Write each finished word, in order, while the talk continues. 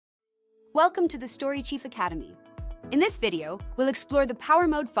Welcome to the StoryChief Academy. In this video, we'll explore the Power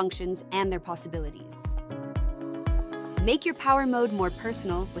Mode functions and their possibilities. Make your Power Mode more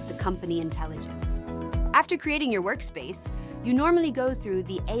personal with the company intelligence. After creating your workspace, you normally go through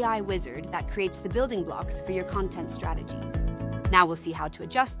the AI wizard that creates the building blocks for your content strategy. Now we'll see how to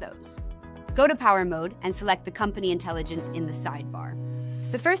adjust those. Go to Power Mode and select the company intelligence in the sidebar.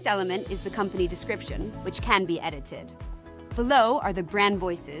 The first element is the company description, which can be edited. Below are the brand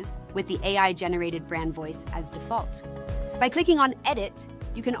voices, with the AI-generated brand voice as default. By clicking on Edit,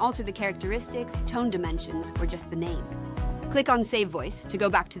 you can alter the characteristics, tone dimensions, or just the name. Click on Save Voice to go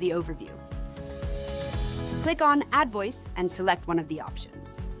back to the overview. Click on Add Voice and select one of the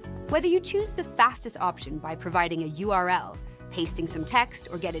options. Whether you choose the fastest option by providing a URL, pasting some text,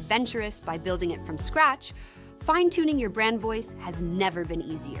 or get adventurous by building it from scratch, fine-tuning your brand voice has never been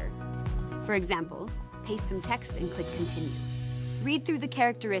easier. For example, paste some text and click Continue. Read through the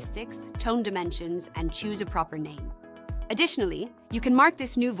characteristics, tone dimensions, and choose a proper name. Additionally, you can mark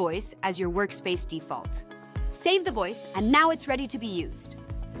this new voice as your workspace default. Save the voice, and now it's ready to be used.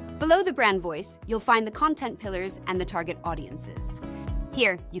 Below the brand voice, you'll find the content pillars and the target audiences.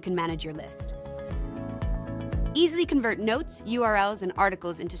 Here, you can manage your list. Easily convert notes, URLs, and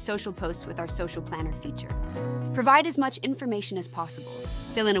articles into social posts with our Social Planner feature. Provide as much information as possible.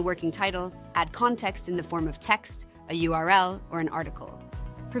 Fill in a working title, add context in the form of text, a URL, or an article.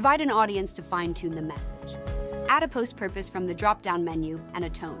 Provide an audience to fine-tune the message. Add a post purpose from the drop-down menu and a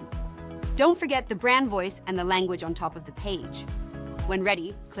tone. Don't forget the brand voice and the language on top of the page. When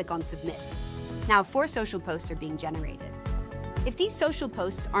ready, click on Submit. Now 4 social posts are being generated. If these social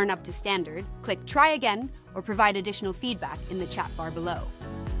posts aren't up to standard, click Try Again or provide additional feedback in the chat bar below.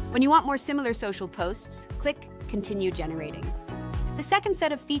 When you want more similar social posts, click Continue Generating. The second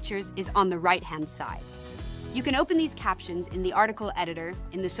set of features is on the right-hand side. You can open these captions in the article editor,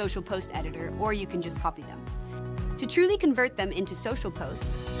 in the social post editor, or you can just copy them. To truly convert them into social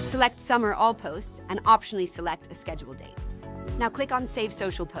posts, select Some or All Posts and optionally select a schedule date. Now click on Save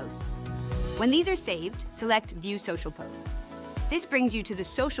Social Posts. When these are saved, select View Social Posts. This brings you to the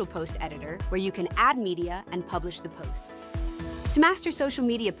social post editor where you can add media and publish the posts. To master social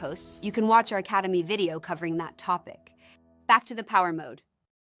media posts, you can watch our Academy video covering that topic. Back to the Power Mode.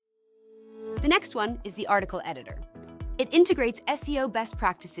 The next one is the article editor. It integrates SEO best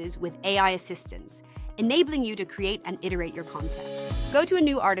practices with AI assistance, enabling you to create and iterate your content. Go to a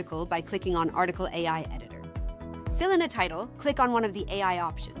new article by clicking on Article AI Editor. Fill in a title, click on one of the AI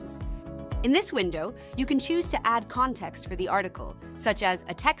options. In this window, you can choose to add context for the article, such as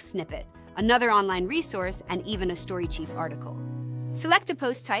a text snippet, another online resource, and even a StoryChief article. Select a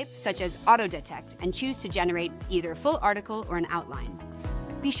post type, such as Auto-Detect, and choose to generate either a full article or an outline.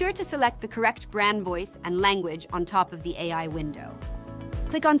 Be sure to select the correct brand voice and language on top of the AI window.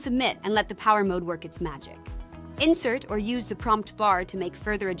 Click on Submit and let the Power Mode work its magic. Insert or use the prompt bar to make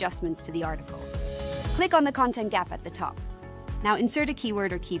further adjustments to the article. Click on the content gap at the top. Now insert a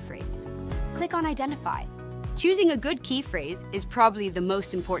keyword or key phrase. Click on Identify. Choosing a good key phrase is probably the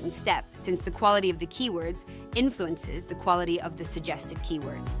most important step, since the quality of the keywords influences the quality of the suggested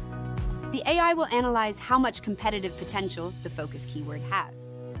keywords. The AI will analyze how much competitive potential the focus keyword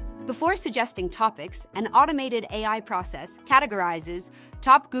has. Before suggesting topics, an automated AI process categorizes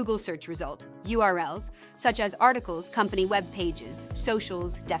top Google search result, URLs, such as articles, company web pages,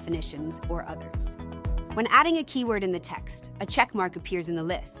 socials, definitions, or others. When adding a keyword in the text, a check mark appears in the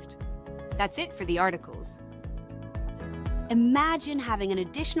list. That's it for the articles. Imagine having an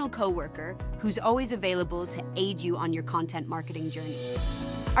additional coworker who's always available to aid you on your content marketing journey.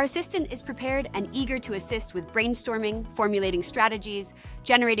 Our assistant is prepared and eager to assist with brainstorming, formulating strategies,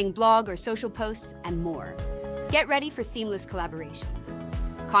 generating blog or social posts, and more. Get ready for seamless collaboration.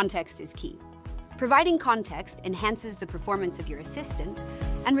 Context is key. Providing context enhances the performance of your assistant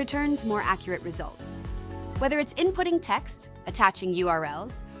and returns more accurate results. Whether it's inputting text, attaching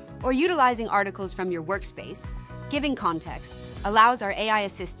URLs, or utilizing articles from your workspace, giving context allows our AI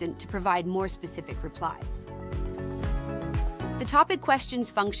assistant to provide more specific replies. The topic questions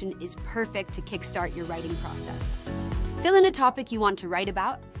function is perfect to kickstart your writing process. Fill in a topic you want to write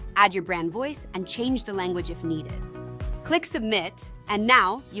about, add your brand voice, and change the language if needed. Click Submit, and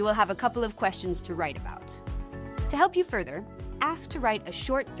now you will have a couple of questions to write about. To help you further, ask to write a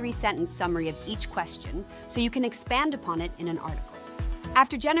short 3-sentence summary of each question so you can expand upon it in an article.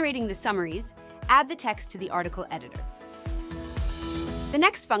 After generating the summaries, add the text to the article editor. The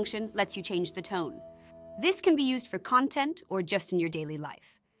next function lets you change the tone. This can be used for content or just in your daily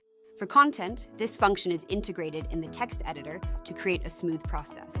life. For content, this function is integrated in the text editor to create a smooth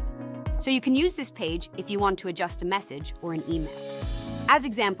process. So you can use this page if you want to adjust a message or an email. As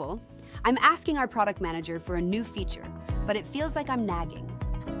example, I'm asking our product manager for a new feature, but it feels like I'm nagging.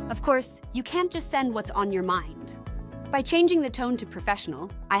 Of course, you can't just send what's on your mind. By changing the tone to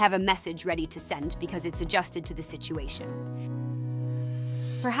professional, I have a message ready to send because it's adjusted to the situation.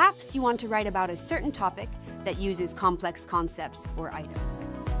 Perhaps you want to write about a certain topic that uses complex concepts or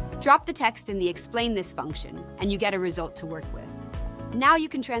items. Drop the text in the Explain This function, and you get a result to work with. Now you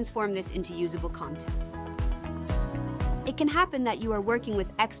can transform this into usable content. It can happen that you are working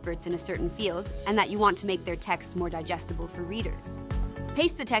with experts in a certain field and that you want to make their text more digestible for readers.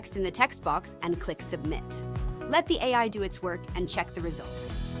 Paste the text in the text box and click Submit. Let the AI do its work and check the result.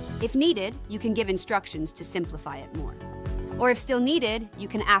 If needed, you can give instructions to simplify it more. Or if still needed, you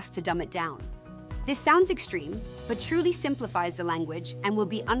can ask to dumb it down. This sounds extreme, but truly simplifies the language and will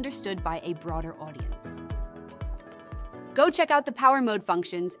be understood by a broader audience. Go check out the Power Mode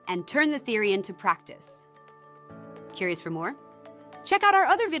functions and turn the theory into practice. Curious for more? Check out our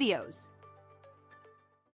other videos.